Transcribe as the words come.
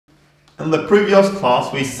In the previous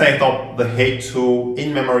class, we set up the H2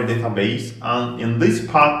 in-memory database, and in this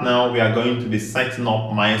part now, we are going to be setting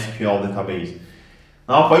up MySQL database.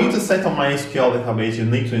 Now, for you to set up MySQL database, you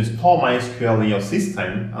need to install MySQL in your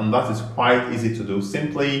system, and that is quite easy to do.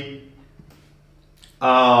 Simply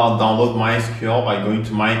download MySQL by going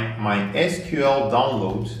to MySQL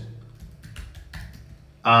download,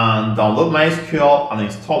 and download MySQL and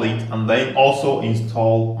install it, and then also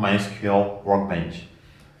install MySQL Workbench.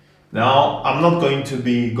 Now, I'm not going to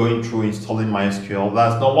be going through installing MySQL.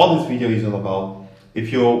 That's not what this video is all about.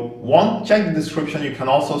 If you want, check the description. You can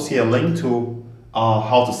also see a link to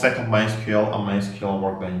how to set up MySQL and MySQL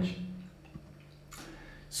Workbench.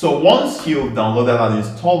 So once you've downloaded and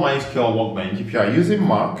installed MySQL Workbench, if you are using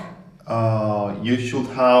Mac, you should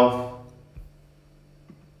have.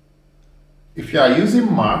 If you are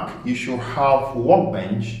using Mac, you should have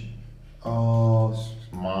Workbench.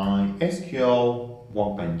 MySQL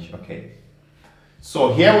Workbench. Okay,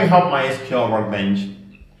 so here we have MySQL Workbench,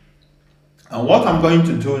 and what I'm going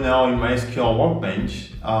to do now in MySQL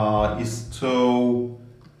Workbench is to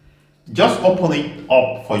just open it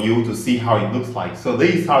up for you to see how it looks like. So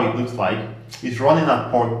this is how it looks like. It's running at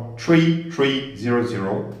port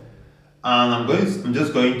 3300, and I'm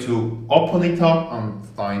just going to open it up and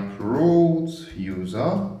type root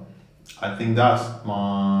user. I think that's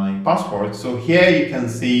my password. So here you can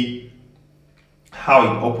see how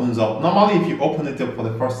it opens up. Normally, if you open it up for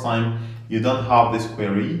the first time, you don't have this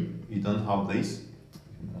query, you don't have this.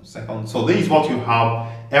 Second, so this is what you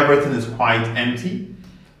have. Everything is quite empty.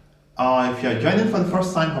 If you are joining for the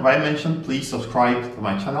first time, have I mentioned, please subscribe to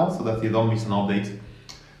my channel so that you don't miss an update.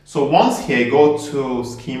 So once here, go to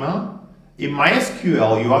schema. In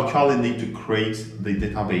MySQL, you actually need to create the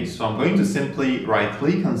database. So I'm going to simply right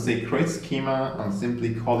click and say create schema and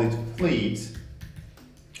simply call it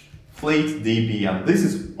FleetDB, and this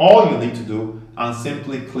is all you need to do, and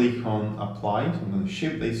simply click on apply. So I'm going to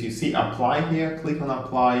shift this. You see apply here, click on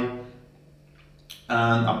apply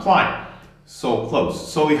and apply. So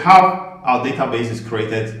close. So we have our database is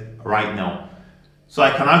created right now. So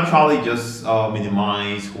I can actually just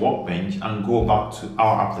minimize Workbench and go back to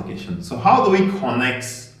our application. So how do we connect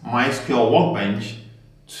MySQL Workbench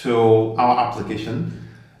to our application?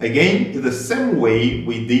 Again, the same way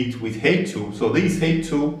we did with H2. So this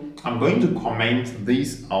H2, I'm going to comment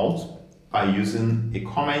these out by using a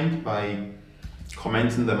comment, by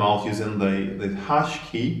commenting them out using the hash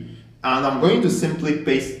key. And I'm going to simply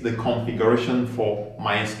paste the configuration for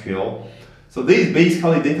MySQL. So this is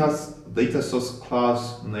basically data source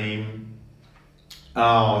class name. We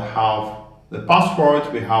have the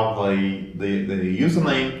password, we have the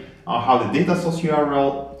username, I have the data source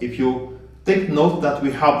URL. If you take note that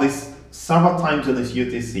we have this server time zone is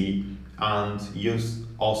UTC, and use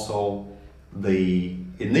also the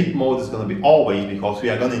init mode is going to be always, because we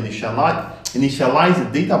are going to initialize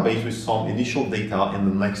the database with some initial data in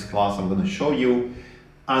the next class I'm going to show you.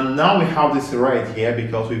 And now we have this right here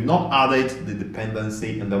because we've not added the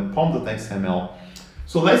dependency in the pom.xml.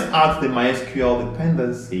 So let's add the MySQL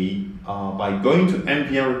dependency by going to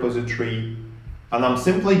npm repository, and I'm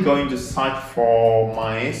simply going to search for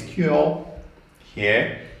MySQL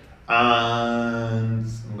here, and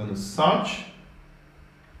I'm going to search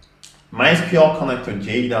MySQL connector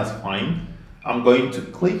J. That's fine. I'm going to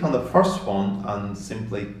click on the first one and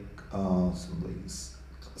simply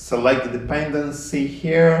select the dependency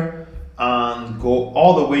here and go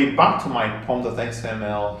all the way back to my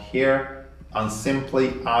pom.xml here and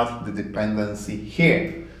simply add the dependency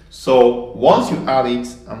here. So once you add it,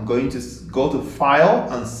 I'm going to go to File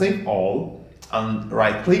and Save All, and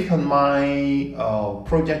right click on my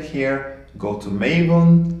project here, go to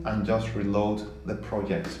Maven and just reload the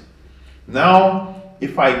project. Now,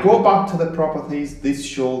 if I go back to the properties,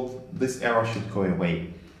 this error should go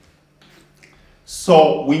away.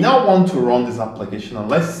 So we now want to run this application, and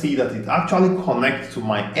let's see that it actually connects to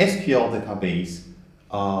my SQL database.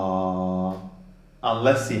 And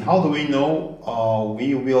let's see, how do we know?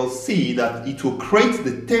 We will see that it will create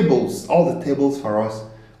the tables, all the tables for us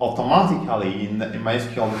automatically in my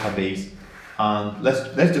SQL database. And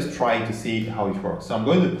let's just try to see how it works. So I'm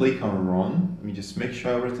going to click on run. Let me just make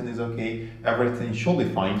sure everything is okay. Everything should be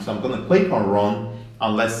fine. So I'm going to click on run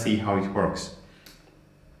and let's see how it works.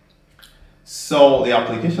 So the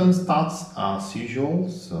application starts as usual.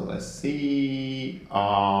 So let's see.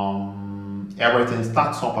 Everything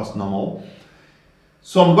starts up as normal.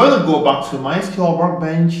 So I'm going to go back to MySQL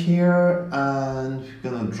Workbench here, and we're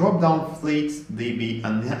going to drop down FleetDB,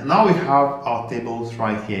 and now we have our tables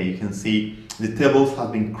right here. You can see the tables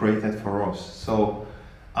have been created for us. So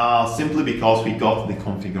simply because we got the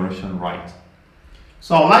configuration right.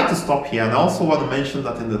 So I'd like to stop here, and I also want to mention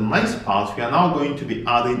that in the next part, we are now going to be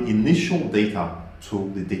adding initial data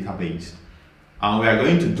to the database. And we are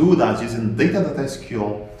going to do that using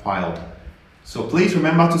data.sql file. So please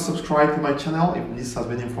remember to subscribe to my channel if this has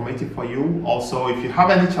been informative for you. Also, if you have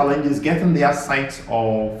any challenges getting their sites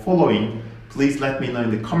or following, please let me know in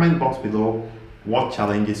the comment box below what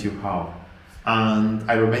challenges you have. And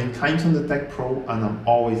I remain Kind on the Tech Pro, and I'm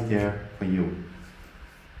always there for you.